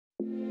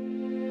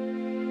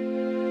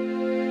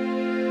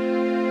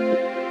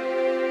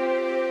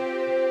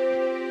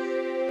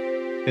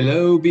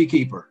Hello,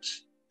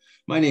 beekeepers.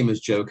 My name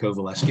is Joe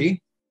Kovaleski.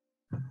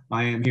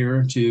 I am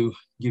here to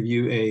give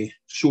you a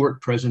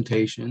short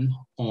presentation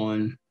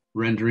on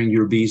rendering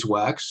your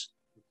beeswax,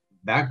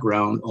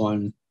 background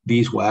on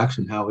beeswax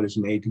and how it is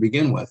made to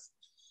begin with.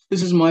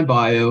 This is my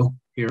bio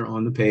here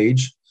on the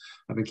page.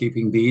 I've been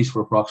keeping bees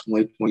for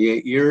approximately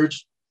 28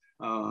 years.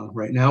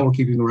 Right now, we're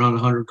keeping around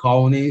 100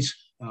 colonies.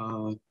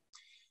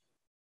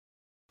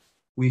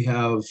 We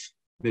have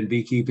been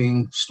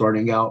beekeeping,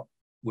 starting out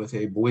with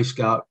a Boy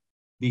Scout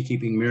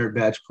beekeeping merit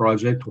badge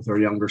project with our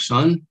younger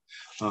son.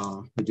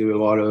 We do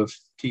a lot of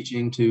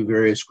teaching to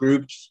various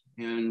groups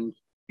and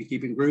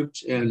beekeeping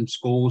groups and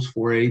schools,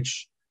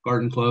 4-H,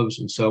 garden clubs,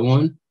 and so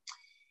on.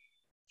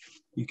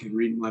 You can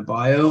read my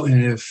bio,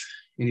 and if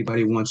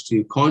anybody wants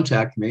to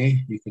contact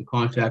me, you can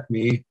contact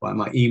me by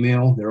my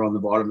email. They're on the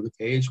bottom of the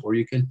page, or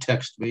you can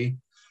text me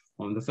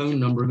on the phone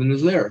number that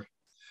is there.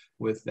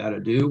 With that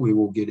ado, we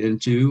will get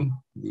into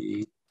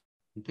the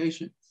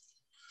presentation.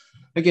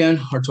 Again,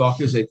 our talk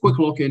is a quick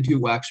look into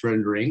wax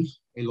rendering,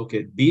 a look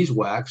at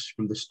beeswax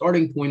from the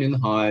starting point in the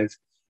hive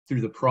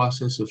through the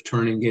process of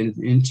turning it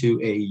into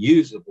a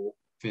usable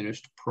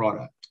finished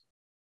product.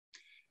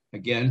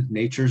 Again,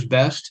 nature's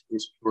best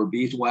is pure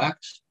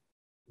beeswax.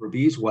 Pure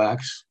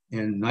beeswax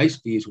and nice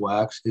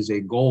beeswax is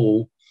a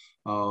goal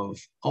of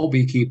all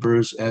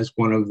beekeepers as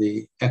one of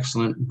the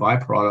excellent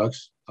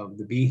byproducts of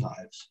the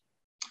beehives.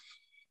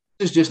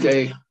 This is just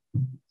a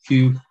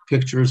few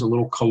pictures, a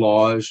little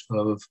collage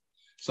of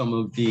some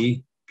of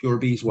the pure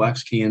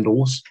beeswax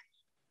candles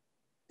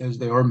as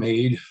they are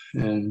made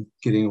and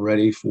getting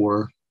ready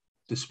for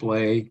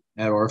display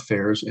at our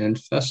fairs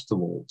and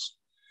festivals.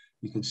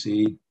 You can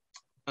see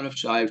kind of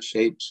chive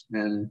shapes,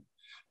 and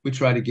we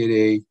try to get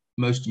a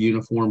most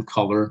uniform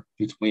color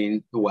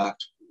between the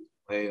wax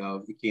display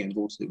of the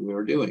candles that we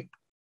are doing.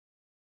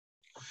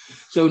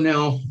 So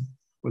now,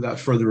 without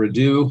further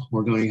ado,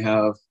 we're going to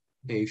have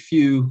a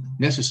few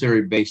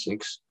necessary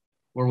basics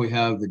where we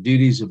have the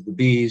duties of the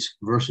bees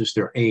versus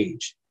their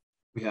age.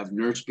 We have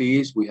nurse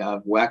bees, we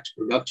have wax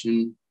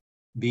production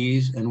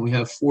bees, and we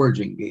have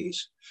foraging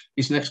bees.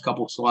 These next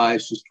couple of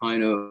slides just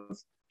kind of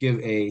give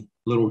a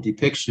little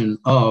depiction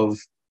of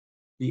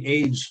the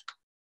age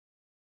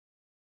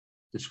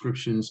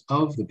descriptions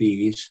of the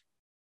bees.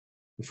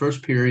 The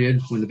first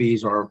period, when the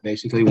bees are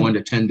basically 1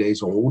 to 10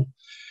 days old,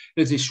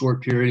 is a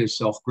short period of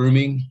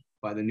self-grooming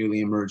by the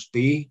newly emerged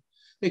bee.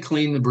 They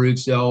clean the brood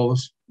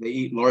cells, they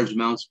eat large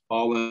amounts of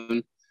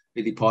pollen,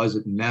 they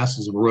deposit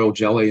masses of royal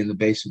jelly in the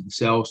base of the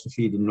cells to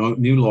feed the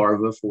new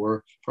larva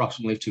for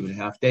approximately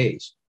 2.5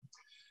 days.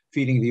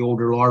 Feeding the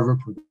older larvae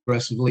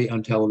progressively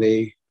until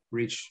they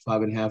reach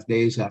 5.5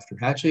 days after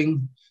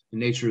hatching. The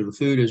nature of the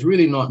food is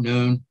really not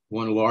known.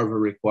 One larva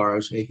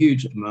requires a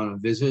huge amount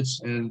of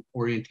visits, and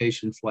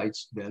orientation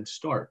flights then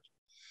start.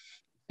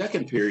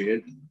 Second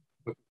period,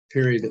 the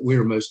period that we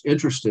are most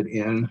interested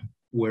in,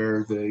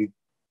 where the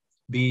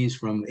bees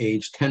from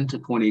age 10 to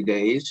 20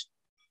 days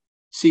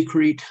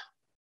secrete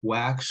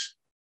wax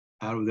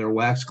out of their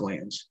wax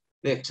glands.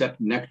 They accept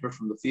nectar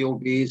from the field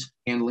bees,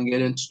 handling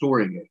it and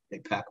storing it. They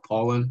pack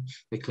pollen,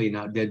 they clean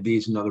out dead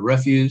bees and other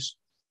refuse.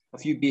 A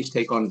few bees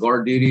take on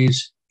guard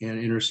duties and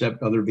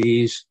intercept other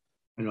bees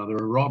and other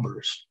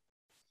robbers.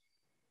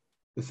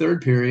 The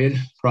third period,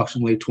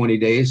 approximately 20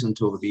 days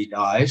until the bee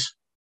dies,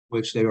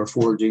 which they are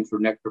foraging for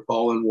nectar,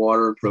 pollen,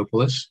 water, and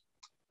propolis.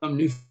 Some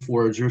new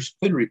foragers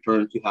could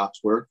return to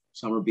housework.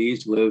 Summer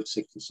bees live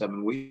 6 to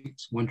 7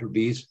 weeks. Winter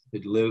bees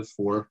could live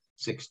for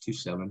 6 to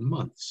 7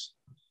 months.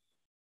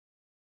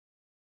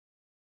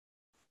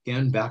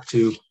 Again, back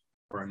to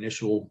our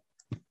initial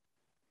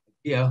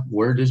idea,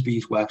 where does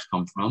beeswax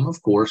come from?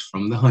 Of course,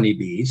 from the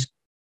honeybees.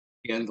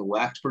 Again, the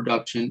wax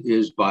production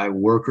is by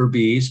worker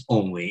bees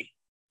only.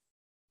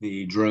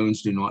 The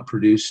drones do not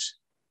produce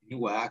any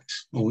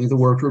wax, only the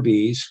worker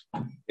bees.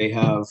 They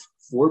have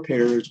 4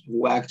 pairs of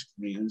wax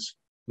glands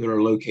that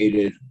are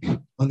located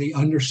on the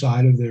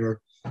underside of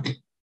their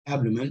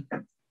abdomen.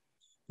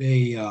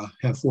 They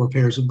have 4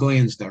 pairs of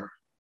glands there.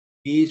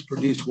 Bees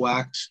produce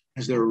wax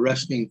as they're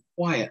resting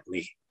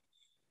quietly.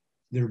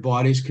 Their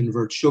bodies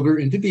convert sugar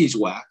into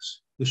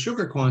beeswax. The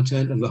sugar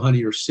content of the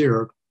honey or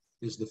syrup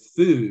is the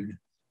food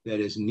that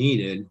is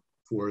needed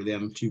for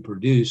them to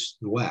produce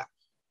the wax.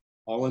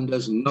 Pollen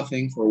does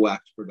nothing for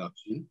wax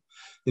production.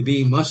 The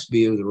bee must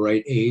be of the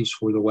right age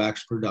for the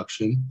wax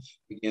production.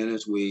 Again,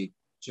 as we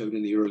showed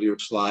in the earlier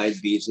slide,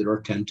 bees that are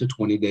 10 to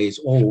 20 days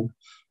old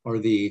are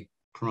the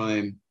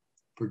prime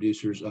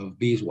producers of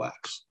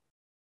beeswax.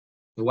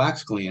 The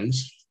wax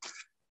glands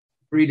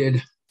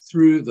secreted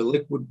through the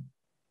liquid,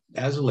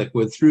 as a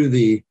liquid, through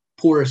the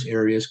porous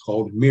areas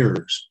called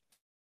mirrors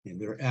in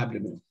their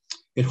abdomen.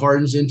 It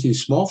hardens into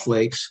small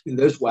flakes in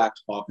those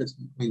wax pockets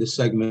between the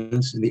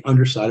segments and the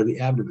underside of the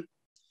abdomen.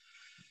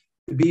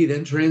 The bee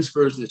then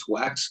transfers its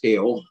wax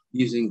scale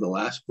using the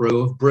last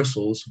row of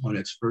bristles on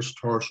its first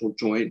tarsal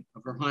joint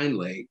of her hind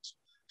legs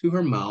to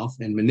her mouth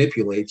and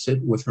manipulates it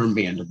with her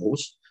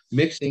mandibles,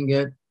 mixing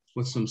it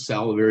with some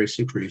salivary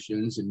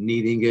secretions and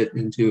kneading it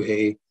into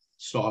a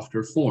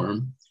softer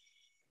form.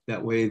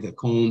 That way, the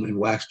comb and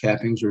wax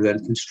cappings are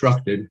then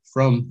constructed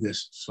from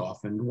this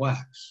softened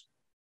wax.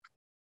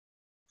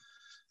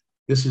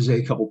 This is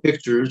a couple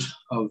pictures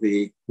of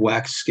the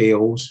wax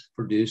scales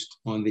produced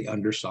on the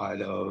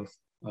underside of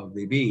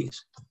the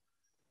bees.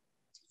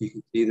 You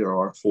can see there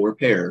are 4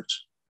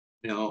 pairs.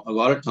 Now, a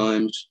lot of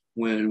times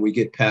when we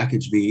get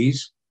packaged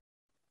bees,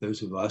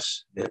 those of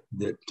us that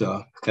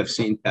have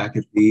seen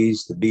packaged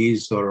bees, the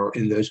bees that are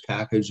in those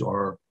packages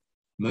are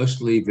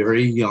mostly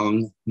very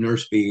young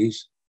nurse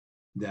bees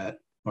that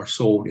are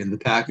sold in the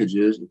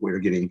packages. We're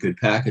getting good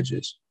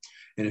packages.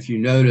 And if you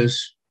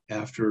notice,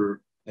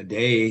 after a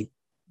day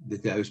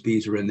that those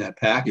bees are in that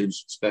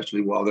package,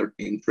 especially while they're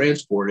being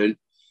transported,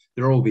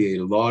 there will be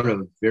a lot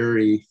of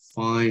very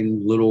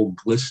fine little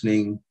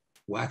glistening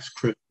wax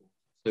crystals,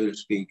 so to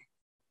speak,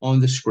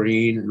 on the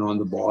screen and on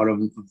the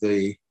bottom of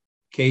the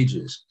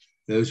cages.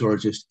 Those are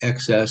just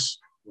excess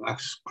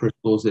wax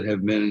crystals that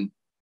have been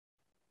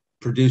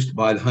produced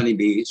by the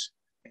honeybees,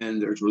 and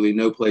there's really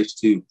no place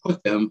to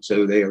put them,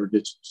 so they are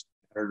just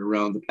scattered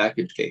around the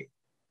package cage.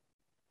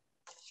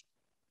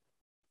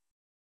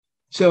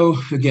 So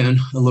again,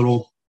 a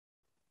little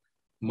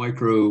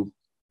micro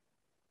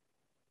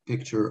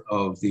picture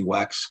of the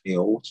wax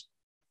scales,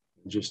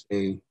 just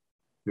a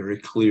very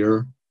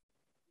clear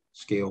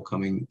scale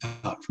coming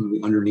out from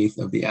the underneath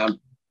of the abdomen.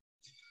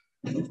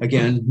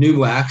 Again, new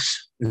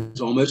wax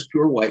is almost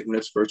pure white when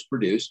it's first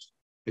produced.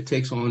 It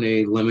takes on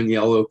a lemon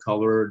yellow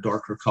color,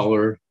 darker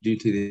color, due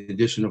to the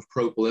addition of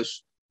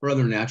propolis or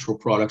other natural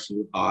products of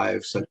the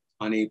hive, such as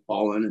honey,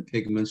 pollen, and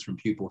pigments from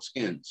pupal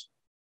skins.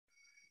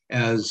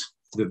 As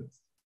the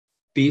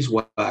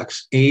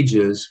beeswax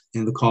ages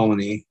in the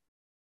colony,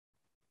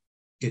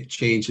 it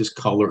changes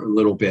color a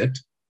little bit.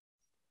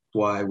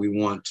 Why we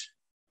want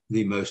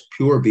the most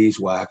pure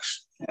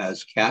beeswax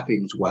as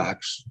cappings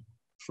wax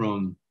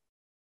from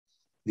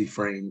the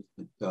frame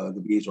that the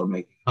bees are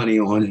making honey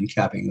on and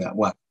capping that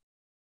wax.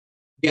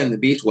 Again, the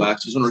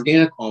beeswax is an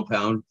organic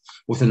compound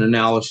with an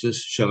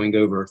analysis showing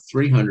over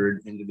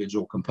 300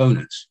 individual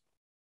components.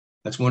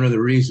 That's one of the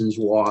reasons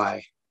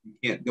why you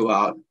can't go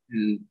out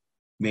and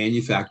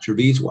manufacture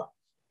beeswax.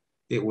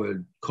 It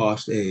would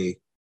cost a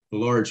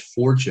large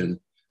fortune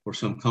for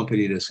some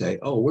company to say,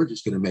 oh, we're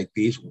just going to make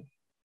beeswax.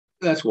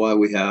 That's why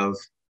we have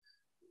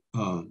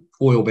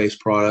oil-based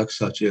products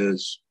such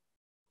as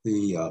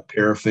the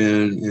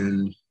paraffin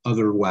and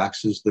other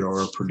waxes that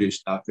are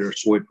produced out there,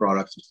 soy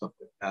products and stuff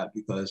like that,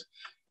 because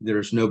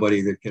there's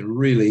nobody that can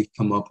really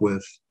come up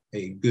with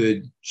a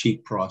good,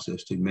 cheap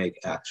process to make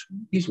actual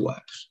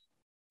beeswax.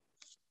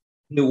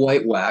 The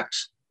white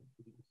wax,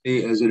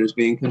 as it is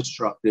being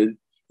constructed,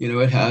 you know,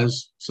 it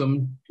has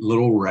some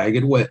little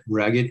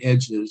ragged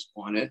edges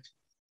on it,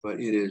 but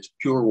it is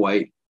pure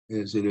white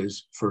as it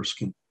is first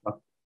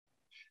constructed.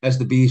 As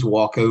the bees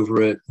walk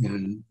over it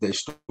and they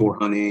store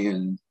honey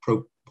and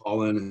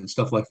pollen and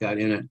stuff like that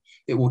in it,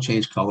 it will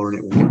change color and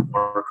it will get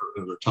darker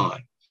over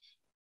time.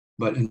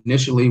 But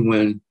initially,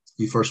 when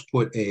you first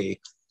put a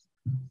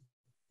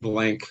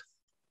blank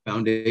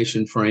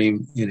foundation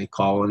frame in a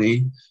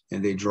colony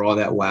and they draw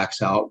that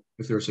wax out,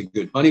 if there's a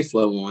good honey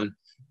flow on,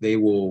 they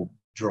will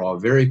draw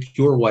very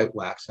pure white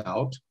wax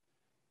out.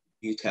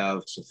 You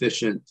have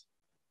sufficient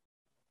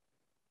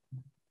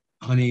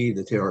honey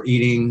that they are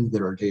eating,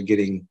 that are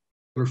getting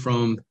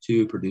from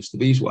to produce the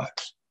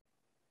beeswax.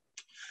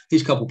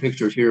 These couple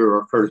pictures here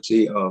are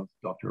courtesy of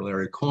Dr.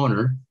 Larry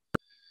Connor.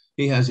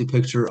 He has a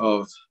picture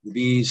of the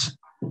bees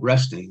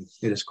resting.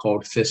 It is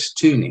called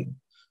festooning,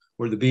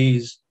 where the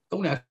bees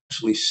don't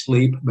actually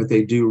sleep, but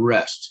they do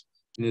rest.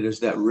 And it is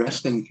that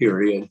resting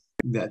period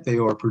that they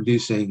are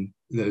producing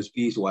those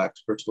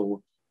beeswax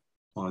crystals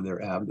on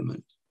their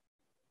abdomen.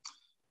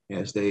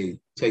 As they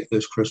take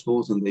those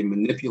crystals and they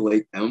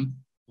manipulate them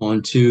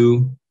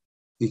onto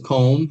the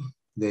comb,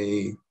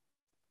 they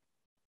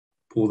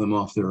pull them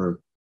off their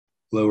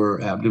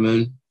lower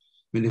abdomen,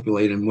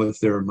 manipulate them with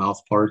their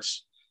mouth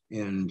parts,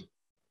 and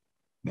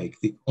make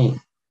the comb.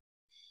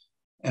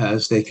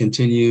 As they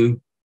continue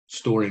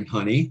storing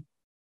honey,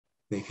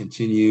 they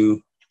continue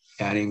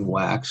adding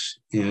wax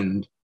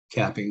and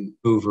capping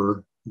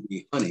over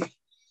the honey.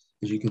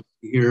 As you can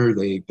see here,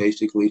 they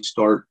basically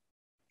start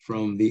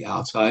from the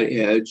outside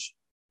edge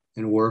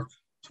and work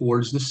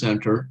towards the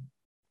center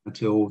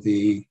until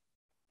the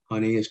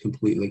honey is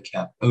completely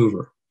capped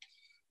over.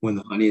 When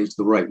the honey is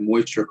the right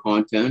moisture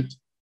content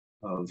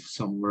of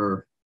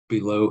somewhere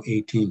below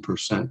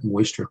 18%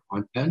 moisture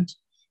content,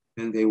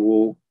 then they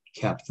will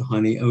cap the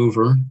honey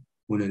over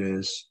when it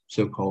is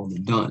so-called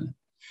done.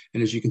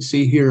 And as you can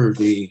see here,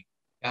 the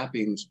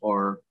cappings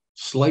are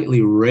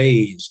slightly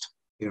raised.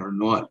 They are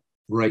not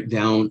right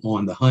down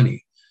on the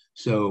honey.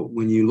 So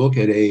when you look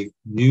at a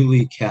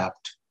newly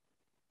capped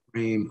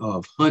frame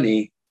of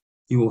honey,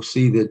 you will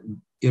see that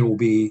it will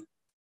be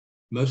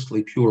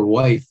mostly pure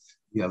white.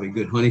 You have a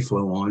good honey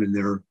flow on, and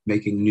they're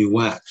making new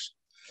wax.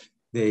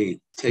 They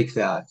take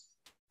that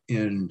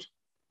and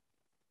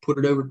put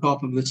it over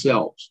top of the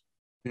cells.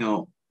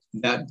 Now,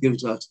 that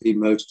gives us the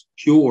most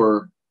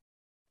pure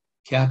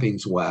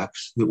cappings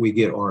wax that we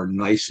get our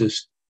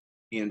nicest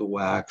candle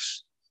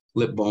wax,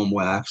 lip balm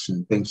wax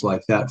and things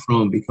like that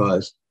from,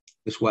 because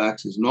this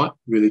wax is not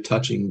really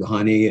touching the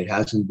honey. It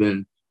hasn't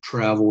been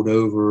traveled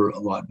over a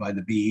lot by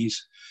the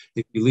bees.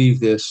 If you leave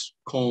this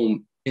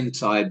comb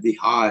inside the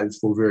hive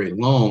for very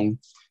long,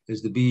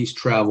 as the bees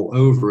travel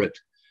over it,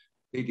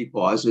 they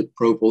deposit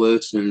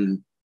propolis and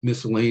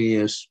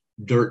miscellaneous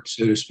dirt,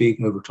 so to speak,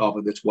 over top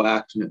of this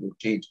wax, and it will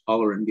change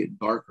color and get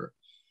darker.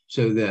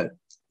 So that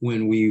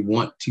when we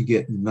want to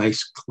get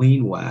nice,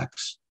 clean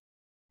wax,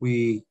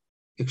 we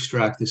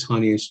extract this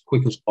honey as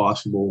quick as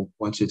possible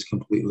once it's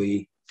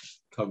completely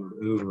covered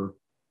over.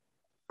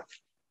 A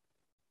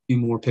few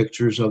more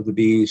pictures of the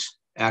bees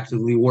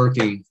actively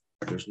working.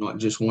 There's not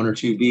just one or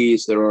two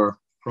bees that are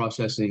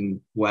processing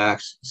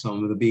wax.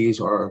 Some of the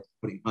bees are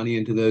putting honey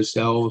into those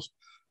cells.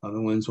 Other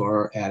ones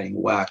are adding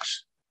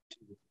wax to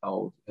the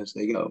cells as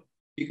they go.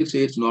 You can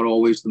see it's not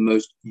always the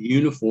most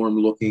uniform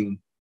looking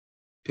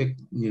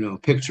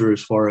picture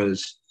as far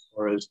as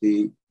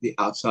the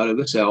outside of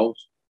the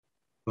cells,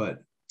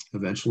 but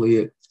eventually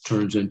it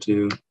turns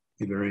into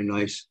a very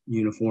nice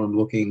uniform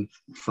looking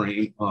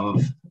frame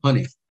of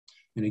honey.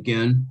 And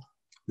again,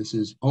 this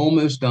is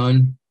almost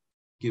done.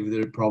 Give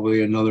it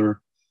probably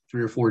another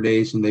 3 or 4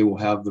 days and they will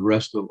have the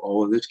rest of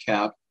all of this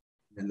cap,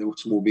 and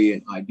this will be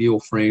an ideal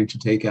frame to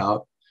take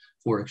out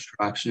for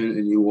extraction,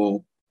 and you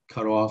will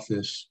cut off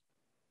this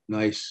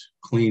nice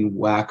clean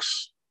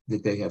wax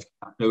that they have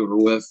capped over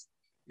with,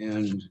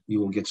 and you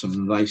will get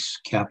some nice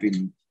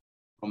capping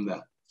from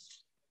that.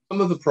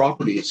 Some of the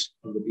properties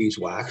of the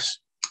beeswax: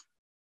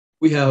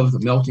 we have the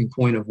melting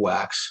point of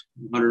wax,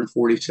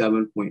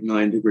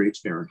 147.9 degrees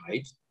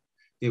Fahrenheit.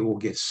 It will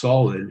get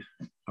solid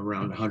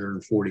around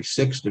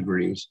 146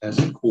 degrees as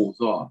it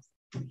cools off.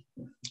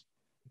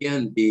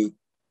 Again, the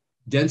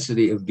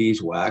density of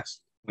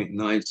beeswax,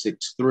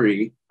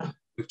 0.963,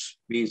 which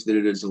means that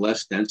it is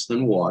less dense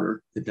than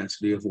water. The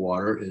density of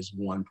water is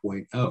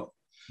 1.0.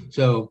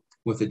 So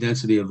with the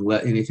density of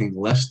anything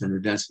less than the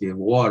density of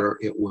water,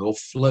 it will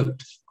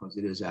float because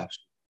it is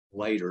actually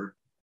lighter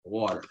than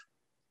water.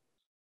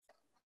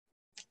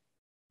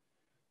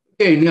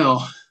 Okay,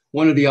 now,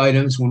 one of the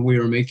items when we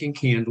are making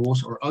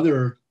candles or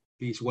other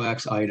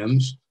beeswax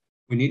items,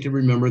 we need to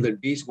remember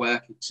that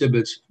beeswax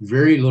exhibits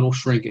very little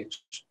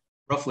shrinkage,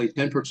 roughly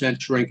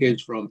 10%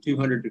 shrinkage from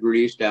 200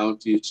 degrees down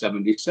to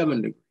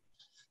 77 degrees.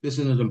 This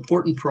is an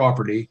important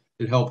property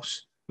that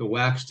helps the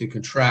wax to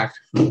contract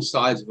from the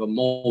sides of a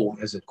mold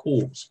as it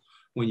cools.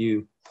 When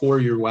you pour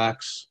your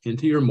wax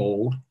into your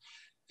mold,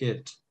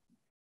 it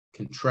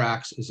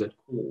contracts as it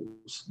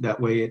cools. That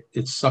way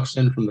it sucks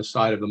in from the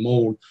side of the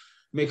mold,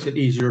 makes it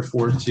easier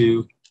for it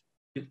to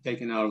get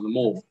taken out of the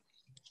mold.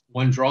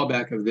 One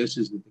drawback of this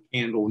is that the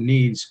candle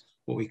needs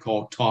what we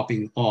call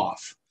topping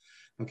off.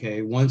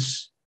 Okay,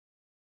 once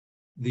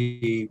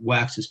the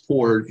wax is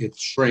poured, it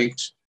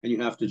shrinks, and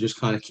you have to just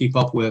kind of keep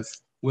up with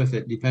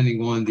it,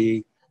 depending on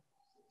the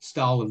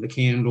style of the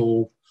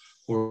candle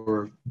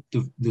or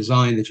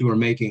design that you are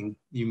making.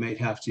 You may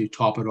have to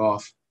top it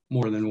off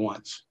more than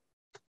once.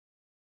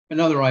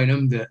 Another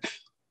item that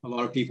a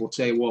lot of people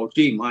say, well,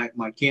 gee, my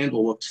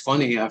candle looks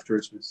funny after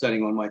it's been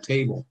sitting on my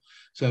table.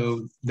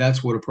 So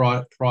that's what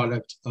a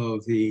product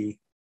of the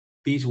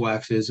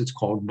beeswax is. It's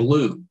called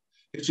bloom.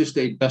 It's just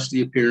a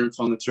dusty appearance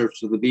on the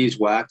surface of the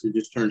beeswax. It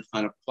just turns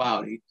kind of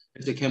cloudy.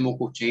 It's a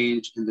chemical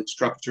change in the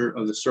structure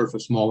of the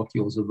surface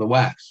molecules of the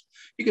wax.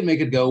 You can make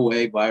it go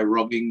away by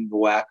rubbing the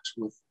wax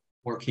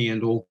or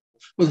candle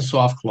with a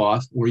soft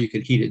cloth, or you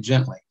can heat it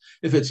gently.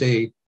 If it's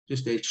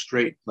just a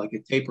straight, like a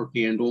taper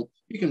candle,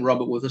 you can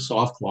rub it with a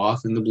soft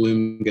cloth and the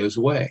bloom goes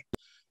away.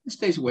 It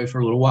stays away for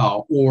a little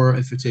while. Or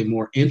if it's a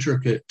more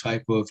intricate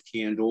type of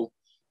candle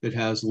that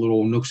has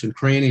little nooks and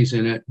crannies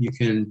in it, you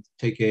can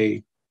take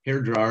a hair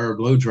dryer or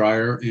blow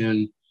dryer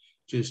and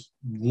just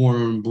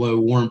blow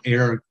warm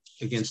air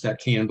against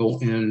that candle,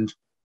 and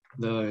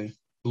the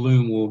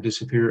bloom will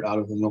disappear out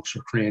of the nooks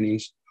or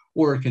crannies.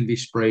 Or it can be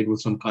sprayed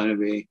with some kind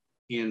of a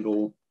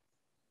candle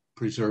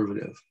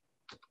preservative.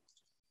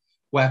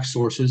 Wax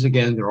sources,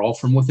 again, they're all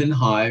from within the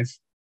hive.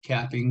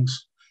 Cappings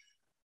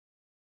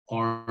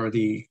are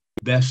the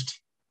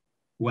best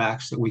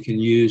wax that we can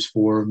use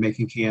for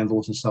making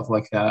candles and stuff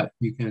like that.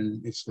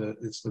 It's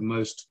the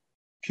most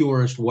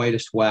purest,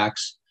 whitest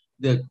wax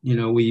that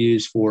we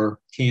use for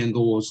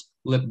candles,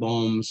 lip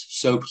balms,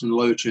 soaps, and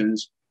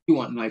lotions. You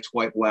want nice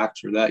white wax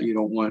for that. You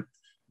don't want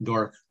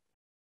dark,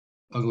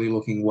 ugly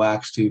looking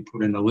wax to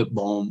put in a lip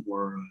balm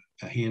or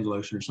a hand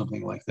lotion or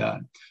something like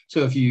that.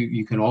 So if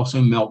you can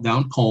also melt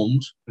down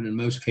combs, but in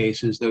most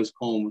cases those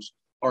combs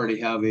already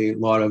have a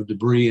lot of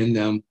debris in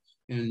them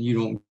and you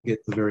don't get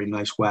the very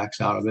nice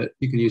wax out of it.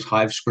 You can use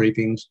hive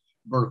scrapings,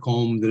 burr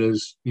comb that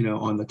is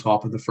on the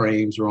top of the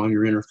frames or on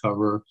your inner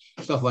cover,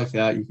 stuff like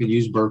that. You can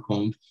use burr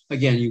comb.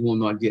 Again, you will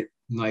not get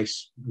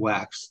nice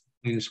wax.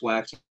 Cleanest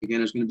wax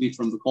again is going to be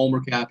from the comb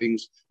or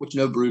cappings, which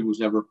no brood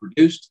was ever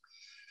produced.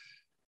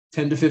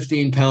 10 to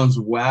 15 pounds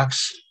of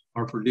wax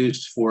are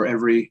produced for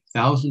every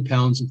 1,000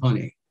 pounds of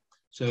honey.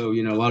 So,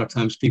 a lot of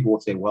times people will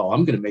say, well,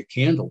 I'm going to make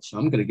candles. So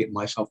I'm going to get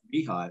myself a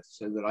beehive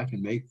so that I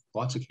can make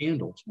lots of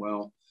candles.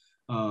 Well,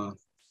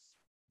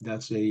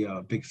 that's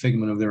a big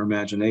figment of their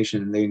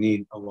imagination. They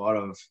need a lot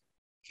of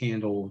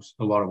candles,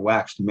 a lot of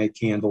wax to make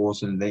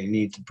candles, and they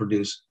need to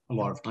produce a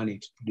lot of honey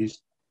to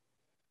produce.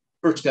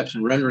 First steps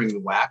in rendering the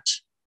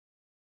wax.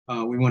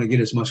 We want to get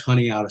as much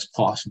honey out as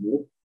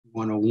possible. We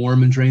want to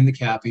warm and drain the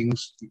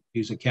cappings.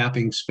 Use a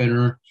capping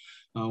spinner.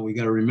 We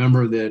got to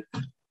remember that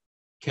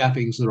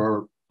cappings that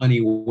are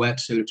honey wet,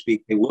 so to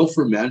speak, they will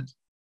ferment.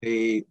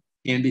 They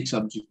can be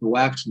subject to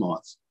wax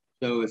moths.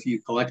 So if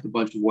you collect a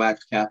bunch of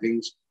wax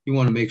cappings, you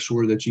want to make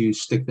sure that you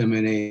stick them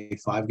in a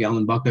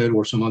 5-gallon bucket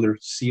or some other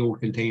sealed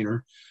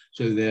container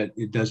so that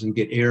it doesn't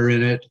get air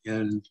in it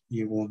and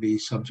you won't be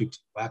subject to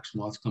wax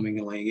moths coming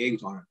and laying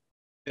eggs on it.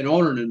 An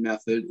alternate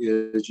method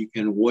is you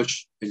can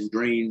wash and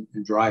drain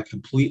and dry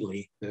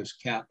completely those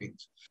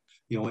cappings.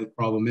 The only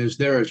problem is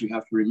you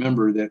have to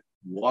remember that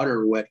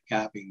water wet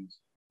cappings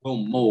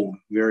will mold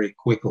very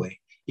quickly.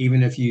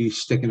 Even if you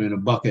stick them in a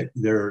bucket,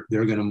 they're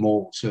going to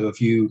mold. So if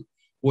you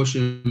wash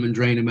them and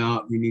drain them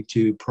out, you need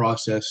to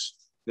process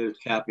those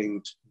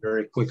cappings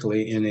very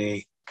quickly in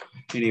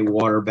a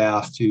water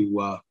bath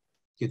to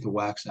get the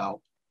wax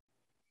out.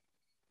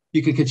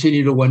 You can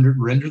continue to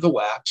render the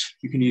wax.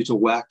 You can use a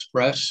wax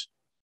press.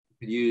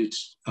 You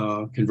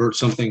can convert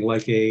something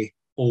like a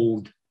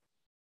old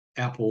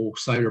apple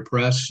cider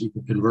press. You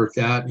can convert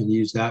that and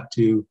use that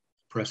to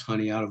press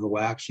honey out of the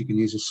wax. You can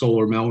use a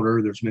solar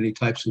melter. There's many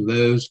types of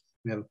those.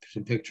 We have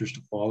some pictures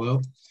to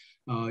follow.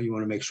 You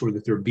want to make sure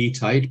that they're bee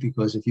tight,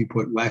 because if you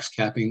put wax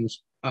cappings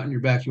out in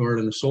your backyard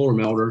in a solar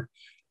melter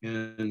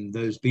and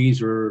those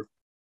bees are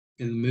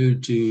in the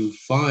mood to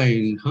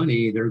find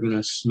honey, they're going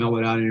to smell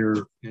it out in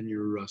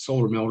your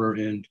solar melter,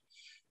 and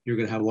you're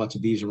going to have lots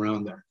of bees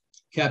around there.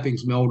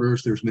 Cappings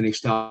melters, there's many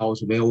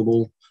styles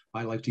available.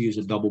 I like to use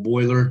a double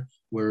boiler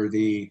where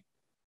the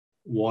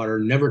water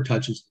never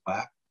touches the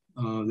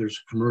wax.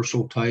 There's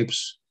commercial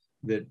types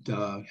that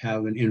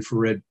have an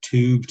infrared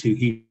tube to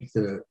heat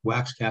the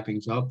wax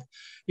cappings up.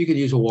 You can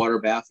use a water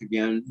bath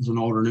again as an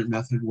alternate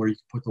method where you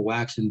can put the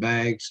wax in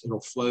bags. It'll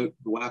float.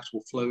 The wax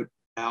will float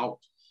out,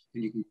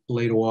 and you can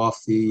ladle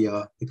off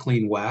the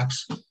clean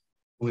wax. The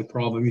only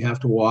problem you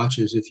have to watch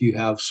is if you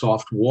have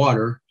soft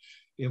water,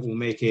 it will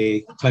make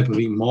a type of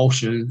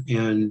emulsion,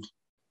 and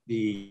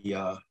we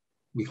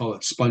call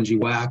it spongy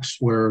wax,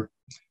 where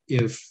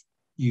if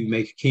you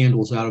make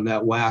candles out of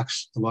that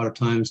wax, a lot of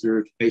times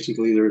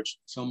there's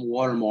some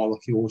water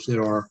molecules that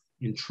are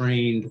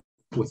entrained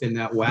within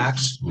that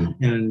wax.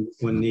 And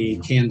when the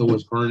candle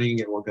is burning,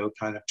 it will go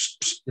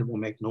it will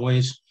make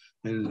noise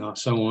and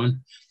so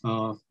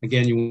on.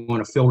 Again, you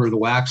want to filter the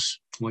wax.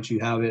 Once you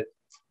have it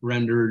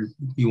rendered,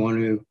 you want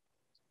to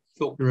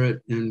filter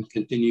it and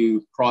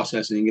continue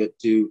processing it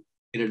to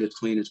get it as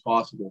clean as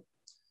possible.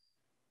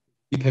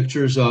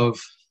 Pictures of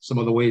some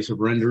of the ways of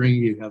rendering.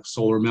 You have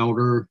solar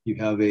melter, you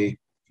have a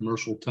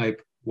commercial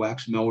type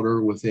wax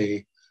melter with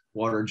a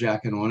water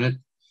jacket on it.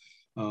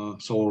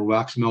 Solar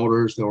wax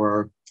melters, there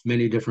are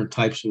many different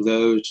types of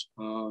those.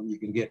 You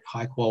can get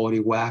high quality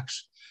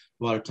wax.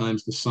 A lot of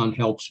times the sun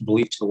helps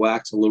bleach the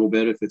wax a little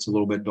bit. If it's a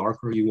little bit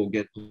darker, you will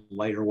get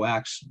lighter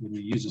wax when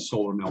you use a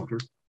solar melter.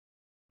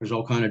 There's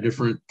all kind of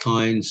different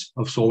kinds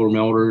of solar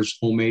melters,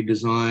 homemade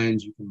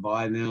designs. You can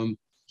buy them.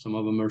 Some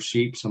of them are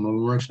cheap, some of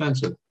them are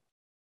expensive.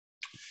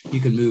 You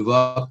can move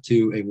up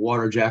to a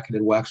water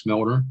jacketed wax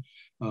melter,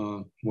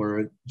 where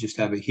it just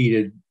have a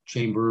heated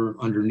chamber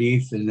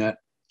underneath, and that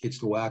gets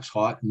the wax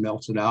hot and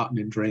melts it out, and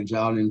it drains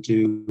out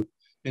into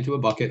a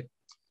bucket.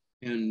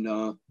 And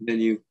then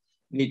you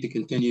need to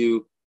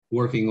continue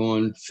working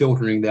on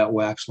filtering that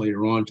wax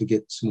later on to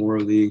get some more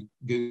of the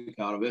gook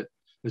out of it.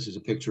 This is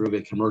a picture of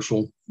a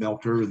commercial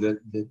melter that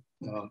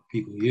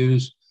people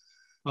use.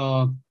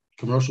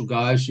 Commercial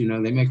guys,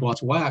 they make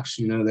lots of wax.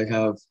 They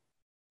have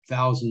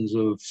thousands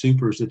of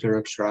supers that they're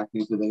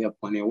extracting, so they have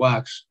plenty of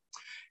wax.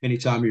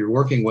 Anytime you're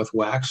working with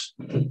wax,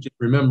 just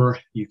remember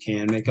you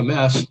can make a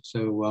mess.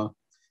 So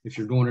if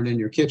you're doing it in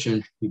your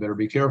kitchen, you better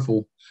be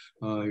careful.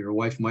 Your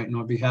wife might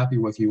not be happy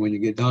with you when you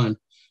get done.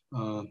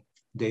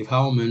 Dave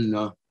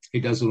Howman, he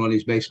does it on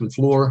his basement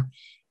floor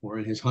or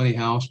in his honey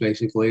house,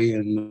 basically,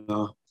 and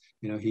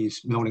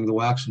he's melting the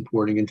wax and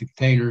pouring it into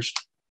containers.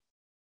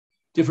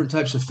 Different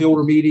types of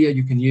filter media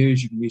you can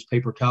use. You can use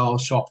paper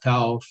towels, shop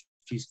towels,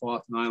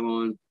 cheesecloth,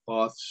 nylon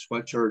cloth,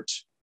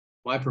 sweatshirts.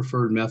 My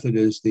preferred method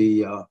is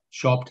the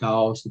shop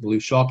towels, the blue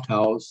shop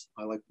towels.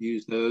 I like to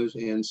use those,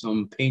 and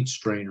some paint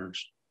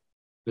strainers.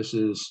 This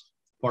is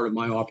part of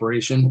my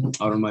operation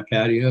out on my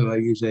patio. I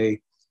use the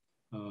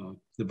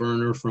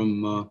burner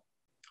from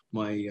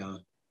my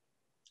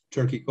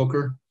turkey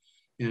cooker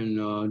and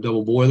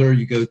double boiler.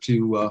 You go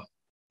to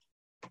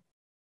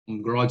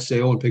garage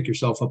sale and pick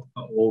yourself up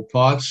old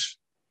pots,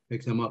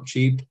 pick them up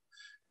cheap.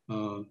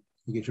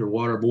 You get your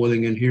water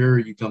boiling in here,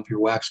 you dump your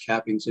wax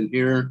cappings in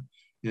here,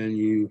 and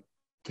you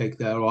take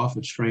that off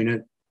and strain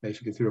it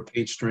basically through a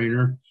paint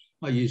strainer.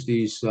 I use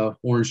these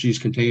orange juice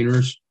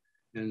containers,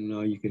 and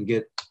you can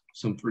get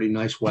some pretty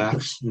nice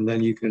wax, and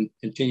then you can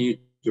continue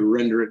to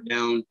render it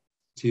down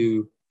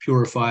to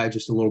purify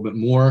just a little bit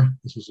more.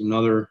 This is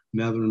another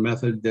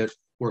method that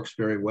works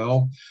very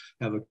well.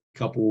 I have a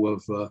couple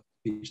of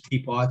these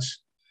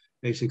teapots.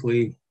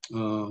 Basically,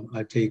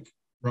 I take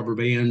rubber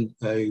band,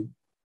 a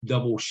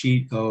double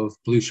sheet of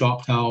blue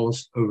shop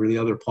towels over the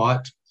other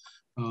pot.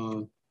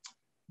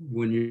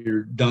 When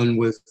you're done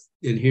with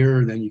in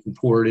here, then you can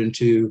pour it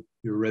into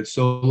your red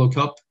Solo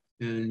cup,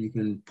 and you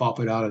can pop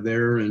it out of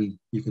there, and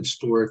you can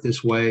store it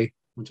this way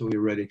until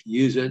you're ready to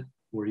use it,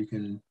 or you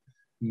can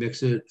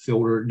mix it,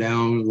 filter it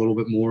down a little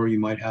bit more. You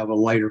might have a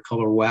lighter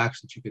color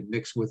wax that you can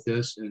mix with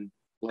this and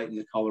lighten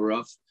the color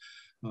up.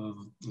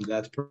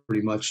 That's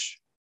pretty much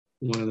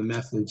one of the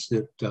methods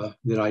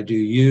that I do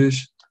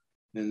use.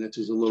 And this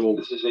is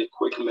a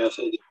quick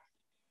method.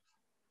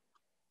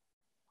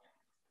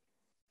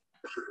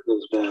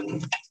 Has been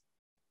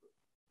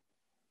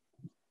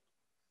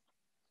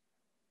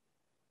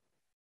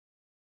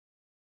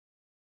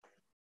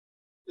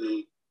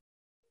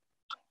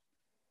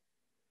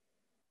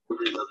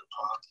another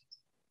pot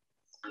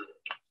and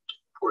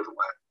pour the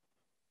wax.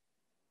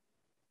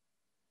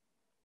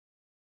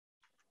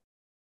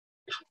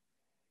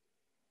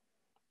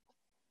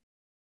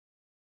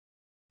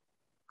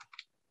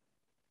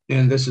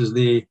 And this is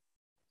the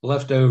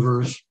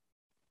leftovers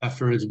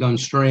after it's done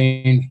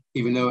strained.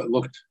 Even though it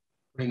looked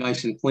pretty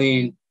nice and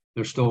clean,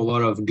 there's still a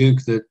lot of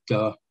gook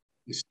that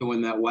is still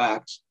in that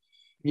wax.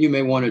 You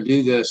may want to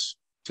do this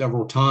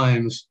several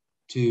times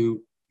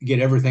to get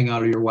everything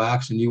out of your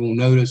wax, and you will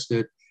notice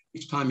that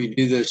each time you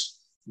do this,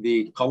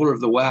 the color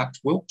of the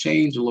wax will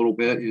change a little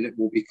bit and it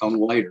will become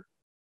lighter.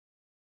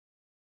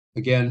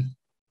 Again,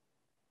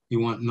 you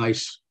want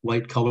nice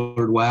light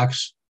colored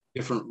wax,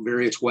 different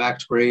various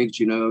wax grades.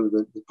 You know,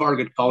 the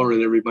target color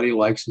that everybody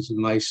likes is a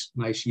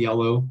nice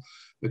yellow,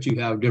 but you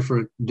have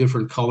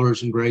different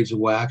colors and grades of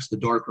wax. The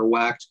darker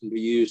wax can be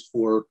used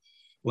for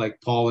like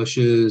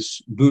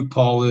polishes, boot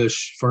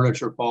polish,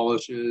 furniture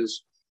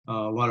polishes. A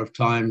lot of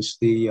times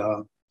the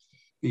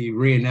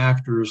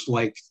reenactors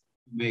like to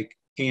make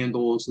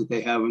candles that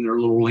they have in their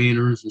little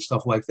lanterns and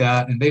stuff like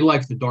that. And they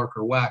like the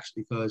darker wax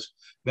because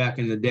back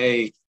in the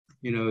day,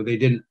 you know, they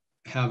didn't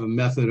have a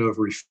method of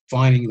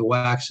refining the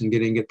wax and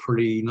getting it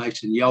pretty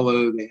nice and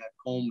yellow. They had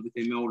comb that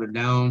they melted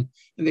down,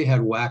 and they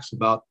had wax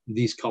about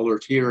these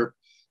colors here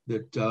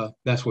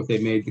that's what they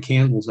made the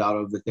candles out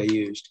of that they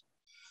used.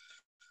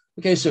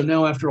 Okay, so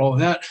now after all of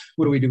that,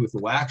 what do we do with the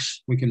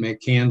wax? We can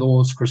make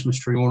candles, Christmas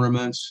tree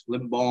ornaments,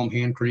 lip balm,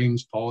 hand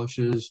creams,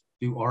 polishes,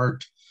 do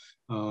art,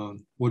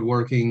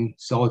 woodworking,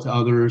 sell it to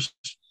others.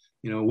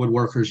 You know,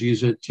 woodworkers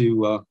use it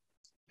to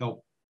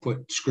help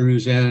put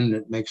screws in.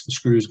 It makes the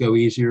screws go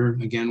easier.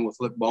 Again, with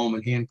lip balm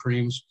and hand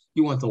creams,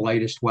 you want the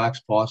lightest wax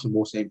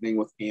possible. Same thing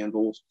with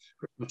candles.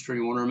 Christmas tree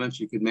ornaments,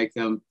 you could make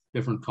them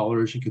different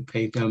colors. You could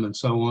paint them and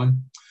so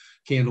on.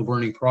 Candle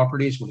burning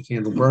properties. When a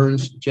candle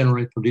burns, it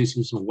generally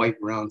produces a white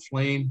round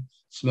flame,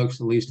 smokes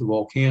the least of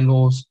all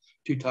candles,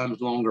 2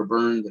 times longer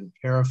burn than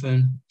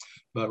paraffin.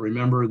 But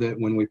remember that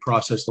when we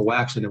process the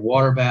wax in a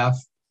water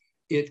bath,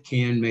 it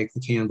can make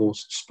the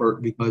candles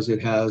spurt because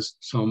it has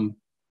some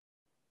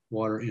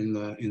water in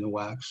the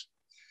wax.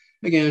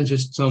 Again,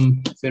 just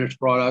some finished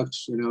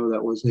products. You know,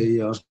 that was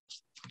a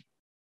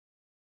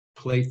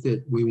plate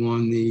that we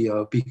won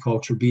the Bee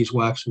Culture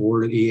Beeswax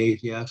Award at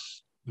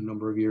EAS a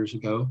number of years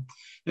ago.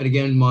 And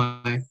again,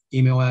 my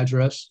email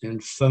address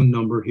and phone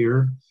number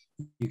here.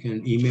 You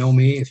can email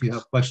me if you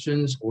have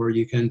questions, or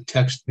you can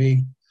text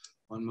me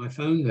on my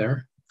phone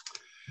there.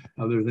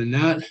 Other than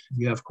that, if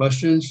you have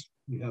questions,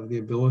 you have the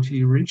ability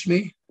to reach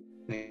me.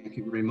 Thank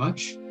you very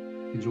much.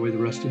 Enjoy the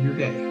rest of your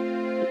day.